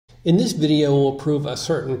In this video, we'll prove a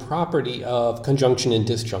certain property of conjunction and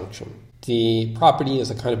disjunction. The property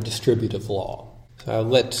is a kind of distributive law. So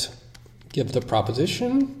let's give the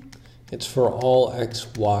proposition. It's for all x,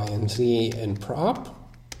 y, and z in prop.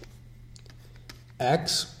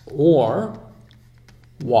 X or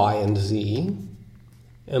y and z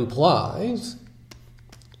implies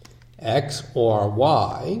x or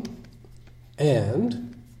y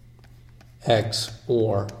and x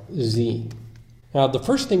or z. Now, the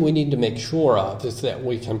first thing we need to make sure of is that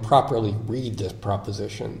we can properly read this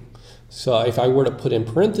proposition. So if I were to put in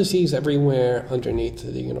parentheses everywhere underneath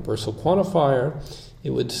the universal quantifier, it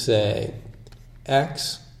would say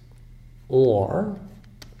x or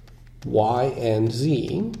y and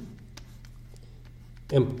z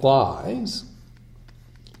implies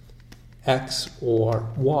x or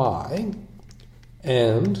y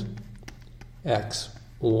and x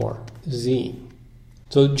or z.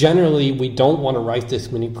 So generally, we don't want to write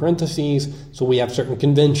this many parentheses, so we have certain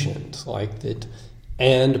conventions, like that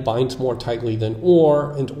and binds more tightly than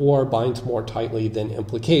or, and or binds more tightly than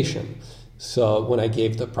implication. So when I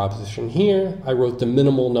gave the proposition here, I wrote the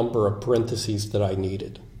minimal number of parentheses that I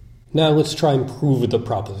needed. Now let's try and prove the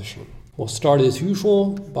proposition. We'll start as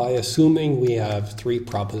usual by assuming we have three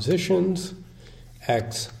propositions,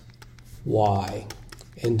 x, y,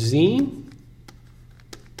 and z.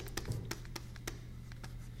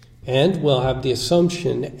 And we'll have the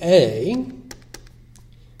assumption A,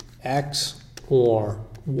 x or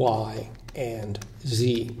y and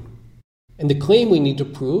z. And the claim we need to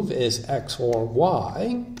prove is x or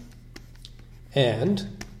y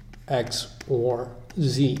and x or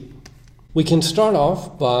z. We can start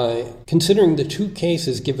off by considering the two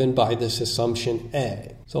cases given by this assumption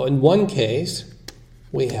A. So in one case,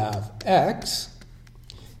 we have x,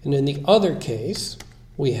 and in the other case,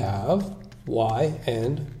 we have y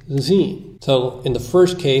and z. So in the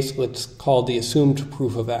first case, let's call the assumed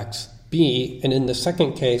proof of x b, and in the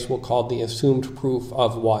second case, we'll call the assumed proof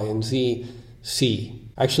of y and z c.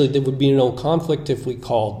 Actually, there would be no conflict if we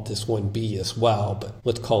called this one b as well, but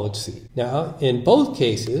let's call it c. Now, in both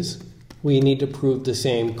cases, we need to prove the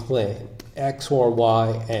same claim, x or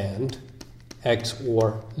y and x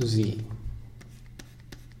or z.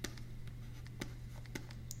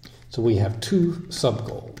 So we have two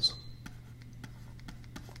subgoals.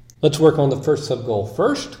 Let's work on the first subgoal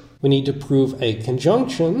first. We need to prove a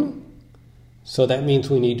conjunction, so that means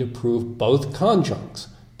we need to prove both conjuncts.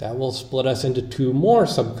 That will split us into two more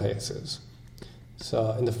subcases.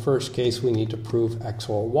 So in the first case, we need to prove x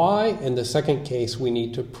or y. In the second case, we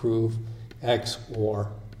need to prove x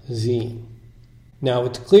or z. Now,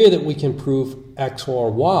 it's clear that we can prove x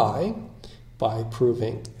or y by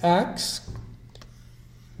proving x,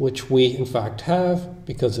 which we in fact have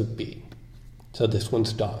because of b. So this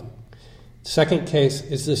one's done. Second case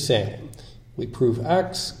is the same. We prove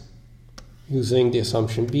x using the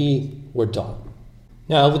assumption b, we're done.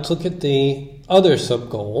 Now let's look at the other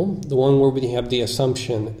subgoal, the one where we have the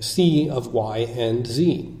assumption c of y and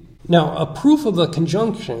z. Now, a proof of a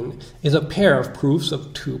conjunction is a pair of proofs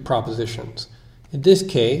of two propositions. In this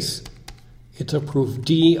case, it's a proof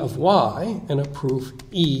d of y and a proof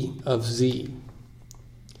e of z.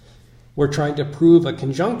 We're trying to prove a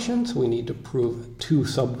conjunction, so we need to prove two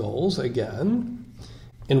subgoals again.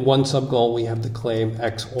 In one subgoal, we have the claim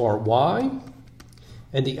x or y.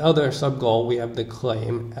 And the other subgoal, we have the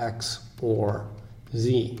claim x or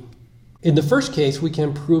z. In the first case, we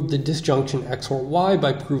can prove the disjunction x or y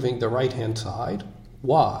by proving the right-hand side,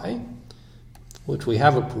 y, which we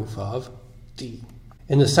have a proof of, d.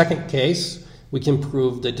 In the second case, we can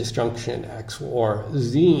prove the disjunction x or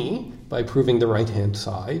z by proving the right-hand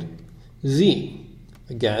side, z.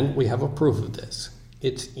 Again, we have a proof of this.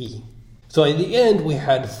 It's e. So in the end, we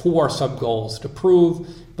had four subgoals to prove,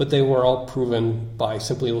 but they were all proven by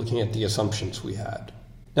simply looking at the assumptions we had.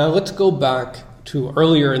 Now let's go back to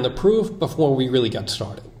earlier in the proof before we really got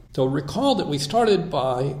started. So recall that we started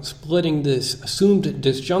by splitting this assumed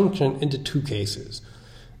disjunction into two cases,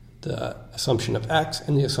 the assumption of x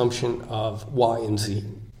and the assumption of y and z.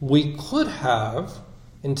 We could have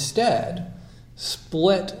instead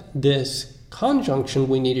split this conjunction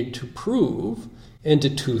we needed to prove into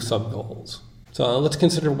two subgoals. So let's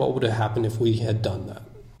consider what would have happened if we had done that.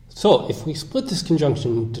 So if we split this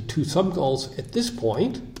conjunction into two subgoals at this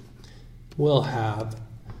point, we'll have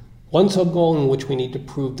one subgoal in which we need to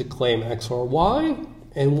prove the claim x or y,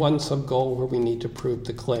 and one subgoal where we need to prove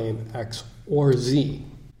the claim x or z.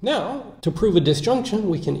 Now, to prove a disjunction,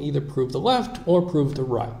 we can either prove the left or prove the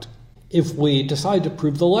right. If we decide to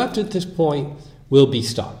prove the left at this point, we'll be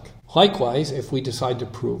stuck. Likewise, if we decide to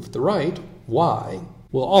prove the right, y,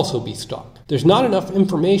 will also be stuck. there's not enough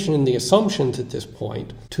information in the assumptions at this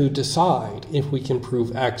point to decide if we can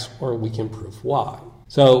prove X or we can prove Y.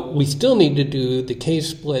 So we still need to do the case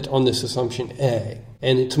split on this assumption A.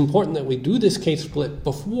 And it's important that we do this case split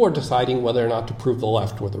before deciding whether or not to prove the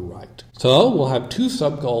left or the right. So we'll have two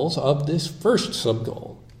subgoals of this first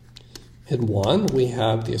subgoal. In one, we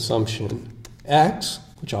have the assumption X,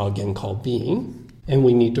 which I'll again call B, and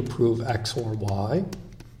we need to prove X or Y.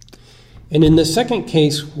 And in the second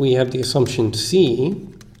case, we have the assumption C,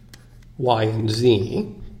 Y and Z,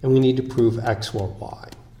 and we need to prove X or Y.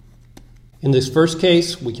 In this first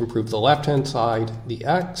case, we can prove the left-hand side, the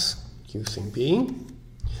X, using B.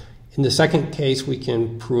 In the second case, we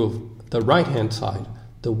can prove the right-hand side,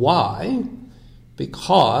 the Y,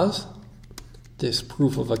 because this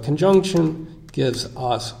proof of a conjunction gives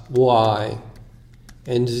us Y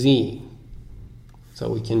and Z.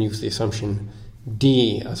 So we can use the assumption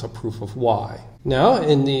D as a proof of Y. Now,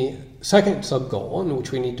 in the second subgoal, in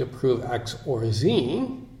which we need to prove X or Z,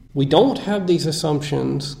 we don't have these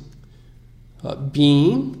assumptions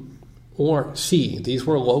B or C. These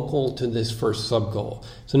were local to this first subgoal.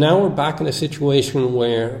 So now we're back in a situation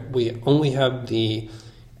where we only have the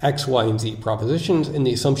X, Y, and Z propositions and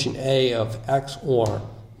the assumption A of X or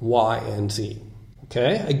Y and Z.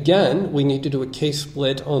 Okay, again, we need to do a case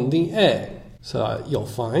split on the A. So you'll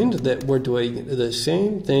find that we're doing the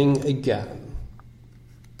same thing again.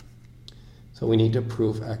 So we need to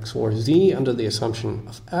prove X or Z under the assumption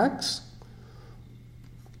of X.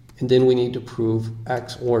 And then we need to prove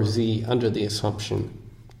X or Z under the assumption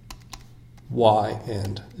Y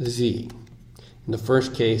and Z. In the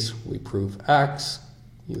first case, we prove X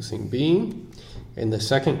using B. In the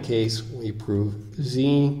second case, we prove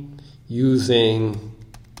Z using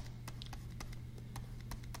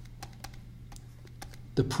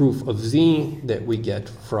the proof of Z that we get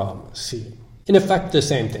from C. In effect, the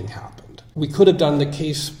same thing happened. We could have done the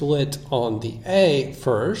case split on the A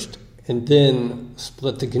first, and then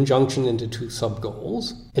split the conjunction into two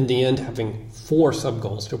subgoals, in the end having 4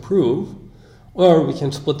 subgoals to prove, or we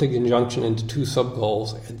can split the conjunction into 2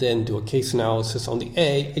 subgoals and then do a case analysis on the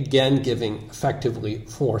A, again giving effectively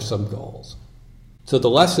 4 subgoals. So the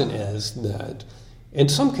lesson is that in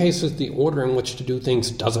some cases the order in which to do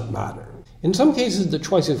things doesn't matter. In some cases the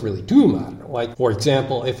choices really do matter. Like, for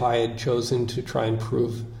example, if I had chosen to try and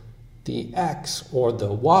prove the X or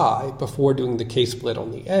the Y before doing the case split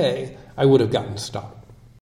on the A, I would have gotten stuck.